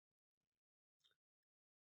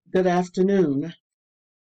Good afternoon.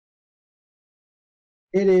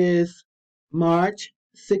 It is March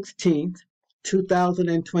 16th,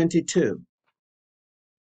 2022.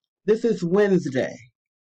 This is Wednesday,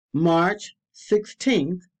 March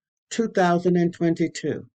 16th,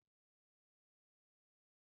 2022.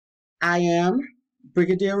 I am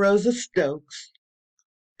Brigadier Rosa Stokes,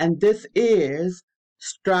 and this is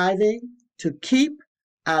Striving to Keep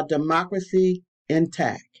Our Democracy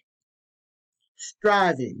Intact.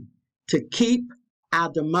 Striving to keep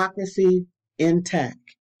our democracy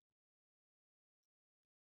intact.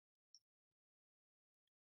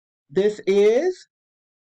 This is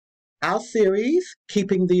our series,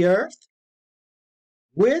 Keeping the Earth,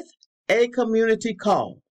 with a community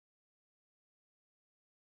call.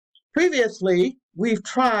 Previously, we've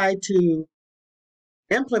tried to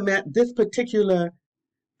implement this particular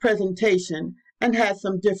presentation and had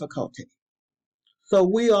some difficulty. So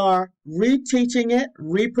we are reteaching it,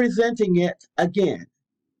 representing it again.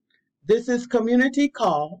 This is Community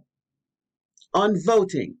Call on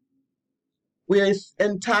Voting. We are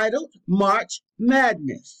entitled March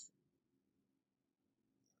Madness,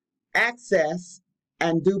 Access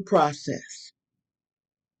and Due Process.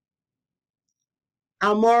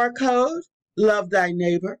 Our moral code, love thy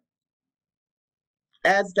neighbor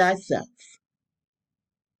as thyself.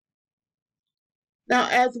 Now,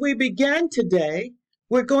 as we begin today,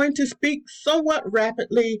 we're going to speak somewhat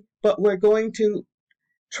rapidly, but we're going to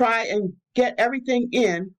try and get everything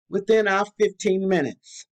in within our 15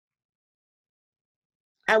 minutes.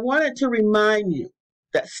 I wanted to remind you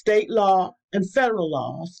that state law and federal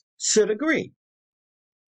laws should agree.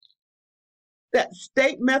 That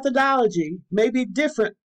state methodology may be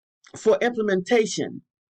different for implementation,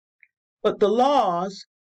 but the laws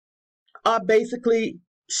are basically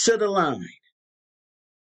should align.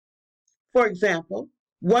 For example,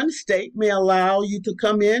 one state may allow you to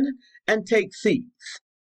come in and take seats.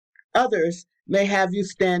 Others may have you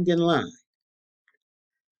stand in line.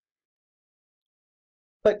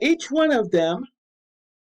 But each one of them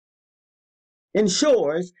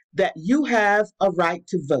ensures that you have a right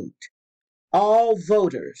to vote. All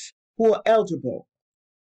voters who are eligible,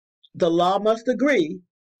 the law must agree,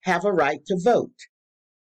 have a right to vote.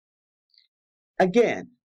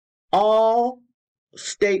 Again, all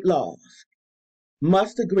state laws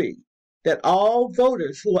must agree that all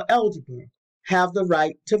voters who are eligible have the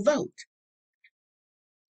right to vote.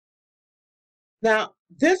 Now,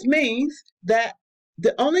 this means that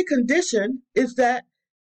the only condition is that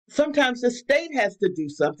sometimes the state has to do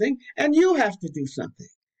something and you have to do something.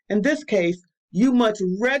 In this case, you must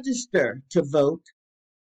register to vote.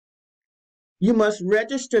 You must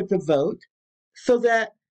register to vote so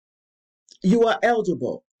that you are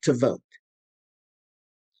eligible to vote.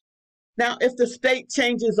 Now, if the state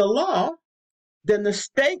changes a law, then the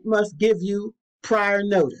state must give you prior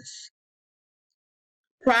notice.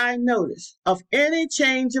 Prior notice of any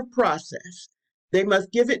change of process. They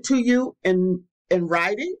must give it to you in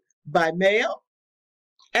writing, by mail,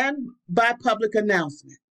 and by public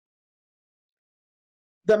announcement.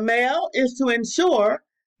 The mail is to ensure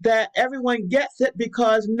that everyone gets it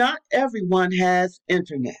because not everyone has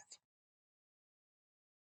internet.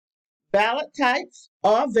 Ballot types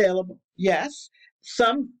are available, yes.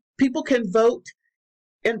 Some people can vote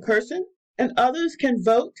in person and others can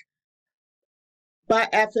vote by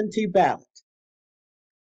absentee ballot.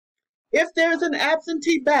 If there's an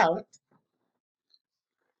absentee ballot,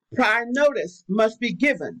 prior notice must be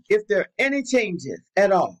given if there are any changes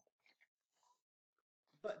at all.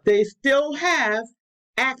 But they still have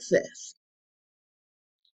access.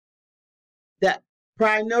 That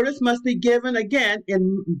prior notice must be given again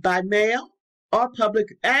by mail or public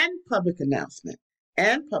announcement.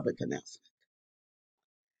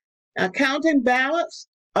 Now, counting ballots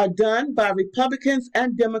are done by Republicans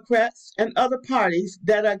and Democrats and other parties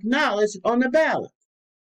that are acknowledged on the ballot.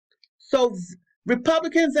 So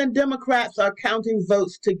Republicans and Democrats are counting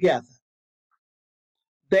votes together.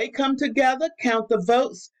 They come together, count the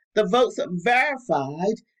votes are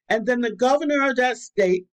verified, and then the governor of that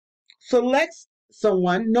state selects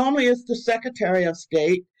someone, normally it's the Secretary of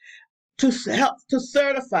State, to help to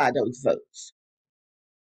certify those votes.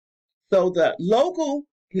 So the local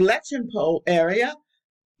election poll area,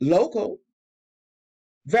 local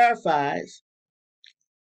verifies,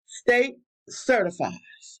 state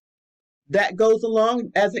certifies. That goes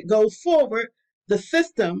along as it goes forward, the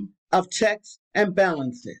system of checks and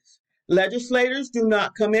balances. Legislators do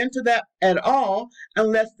not come into that at all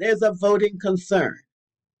unless there's a voting concern.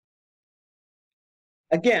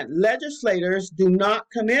 Again, legislators do not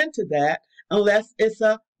come into that unless it's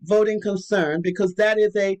a voting concern because that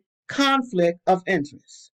is a conflict of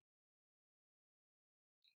interest.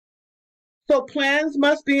 So plans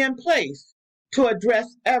must be in place to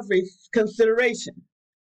address every consideration.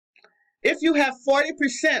 If you have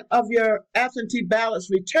 40% of your absentee ballots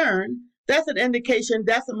returned, that's an indication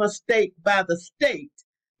that's a mistake by the state,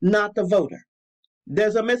 not the voter.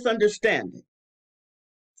 There's a misunderstanding,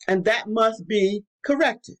 and that must be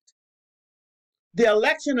corrected. The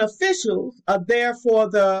election officials are there for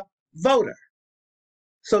the voter,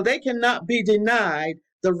 so they cannot be denied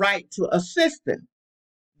the right to assist them.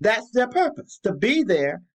 That's their purpose, to be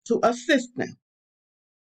there to assist them.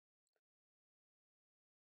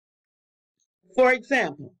 For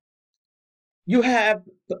example, you have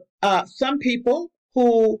some people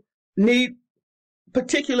who need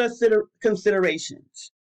particular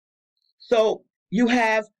considerations. So you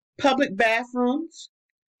have public bathrooms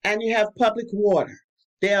and you have public water.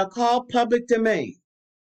 They are called public domain.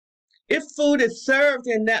 If food is served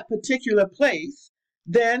in that particular place,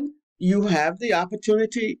 then you have the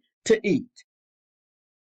opportunity to eat.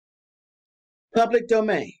 Public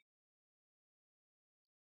domain.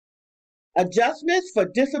 Adjustments for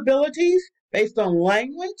disabilities based on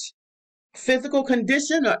language, physical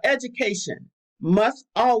condition, or education must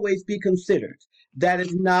always be considered. That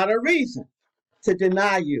is not a reason to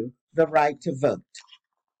deny you the right to vote.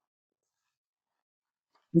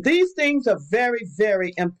 These things are very,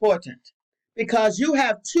 very important because you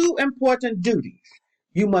have two important duties.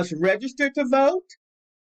 You must register to vote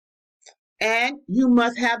and you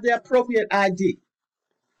must have the appropriate ID.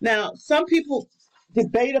 Now, some people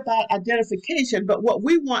debate about identification, but what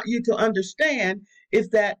we want you to understand is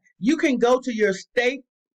that you can go to your state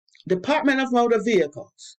Department of Motor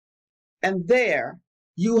Vehicles, and there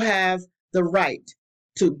you have the right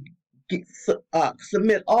to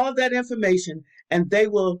submit all of that information, and they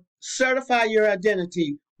will certify your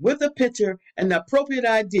identity with a picture and the appropriate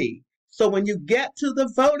ID. So when you get to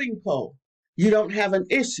the voting poll, you don't have an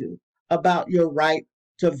issue about your right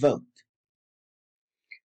to vote.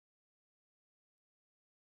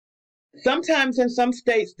 Sometimes in some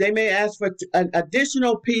states, they may ask for an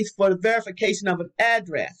additional piece for the verification of an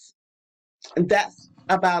address. And that's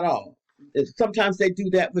about all. Sometimes they do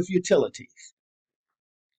that with utilities.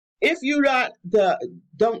 If you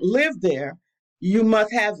don't live there, you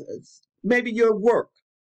must have maybe your work,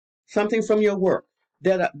 something from your work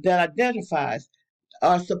that identifies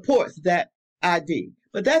or supports that ID.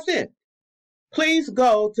 But that's it. Please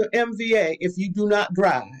go to MVA if you do not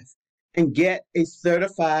drive and get a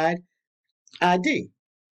certified ID.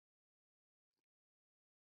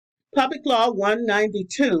 Public Law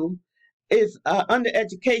 192 is under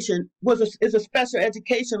education is a special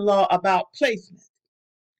education law about placement.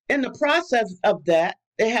 In the process of that,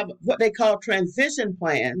 they have what they call transition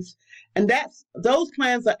plans, and those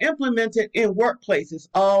plans are implemented in workplaces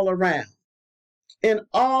all around. In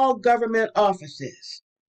all government offices,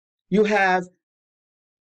 you have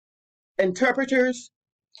interpreters,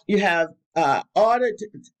 you have audit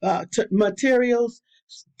materials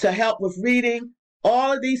to help with reading.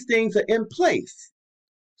 All of these things are in place.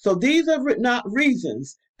 So these are not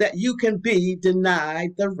reasons that you can be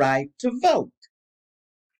denied the right to vote.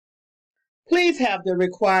 Please have the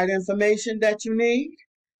required information that you need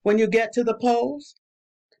when you get to the polls.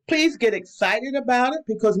 Please get excited about it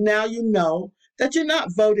because now you know that you're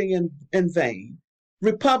not voting in vain.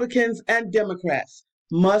 Republicans and Democrats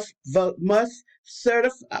must verify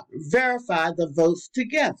the votes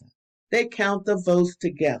together. They count the votes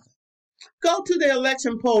together. Go to the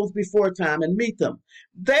election polls before time and meet them.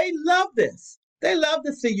 They love this. They love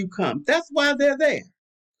to see you come. That's why they're there.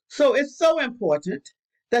 So it's so important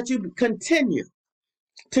that you continue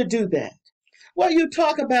to do that. Well, you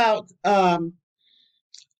talk about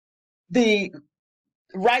the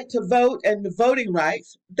right to vote and the voting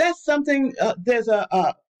rights. That's something, there's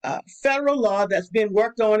a federal law that's being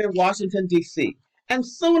worked on in Washington, D.C. And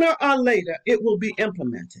sooner or later, it will be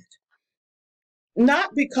implemented.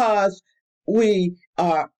 Not because we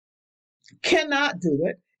cannot do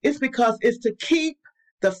it, it's because it's to keep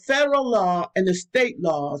the federal law and the state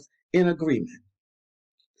laws in agreement.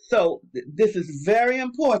 So this is very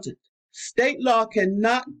important. State law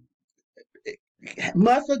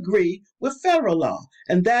must agree with federal law,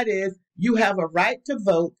 and that is you have a right to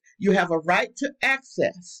vote, you have a right to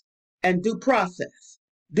access, and due process.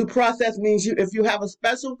 Due process means if you have a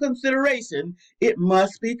special consideration, it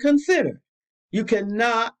must be considered. You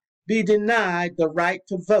cannot be denied the right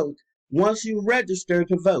to vote once you register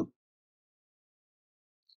to vote.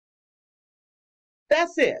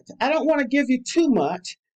 That's it. I don't want to give you too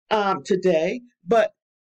much today, but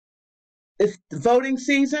it's voting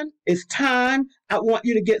season. It's time. I want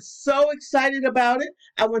you to get so excited about it.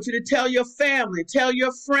 I want you to tell your family, tell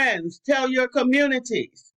your friends, tell your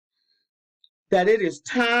communities. that it is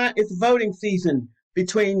time, it's voting season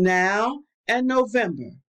between now and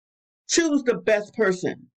November. Choose the best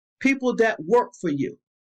person, people that work for you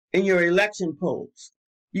in your election polls.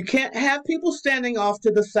 You can't have people standing off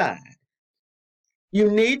to the side. You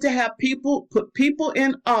need to have put people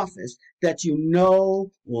in office that you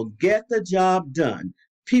know will get the job done.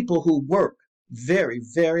 People who work very,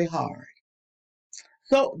 very hard.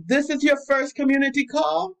 So this is your first community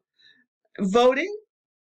call, voting,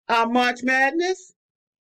 our March Madness.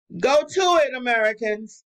 Go to it,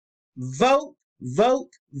 Americans. Vote,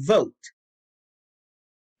 vote, vote.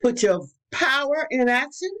 Put your power in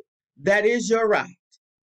action. That is your right.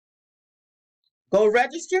 Go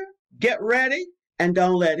register, get ready, and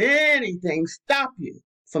don't let anything stop you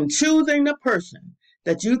from choosing the person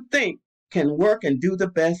that you think can work and do the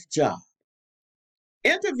best job.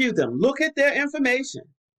 Interview them, look at their information,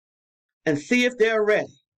 and see if they're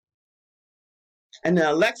ready. And the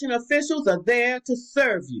election officials are there to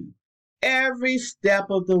serve you every step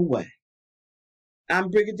of the way. I'm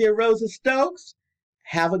Brigadier Rosa Stokes.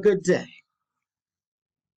 Have a good day.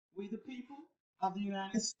 We the people of the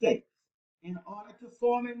United States, in order to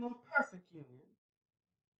form a more perfect union,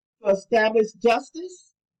 to establish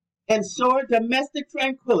justice, ensure domestic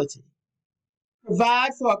tranquility,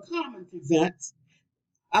 provide for a common defense,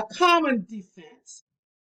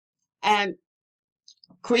 and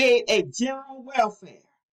create a general welfare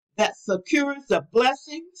that secures the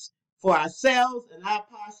blessings for ourselves and our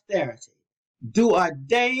posterity, do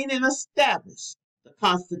ordain and establish the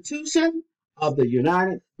Constitution of the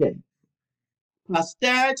United States,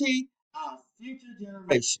 posterity of future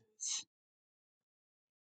generations.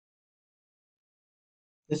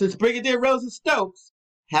 This is Brigadier Rosa Stokes.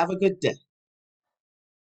 Have a good day.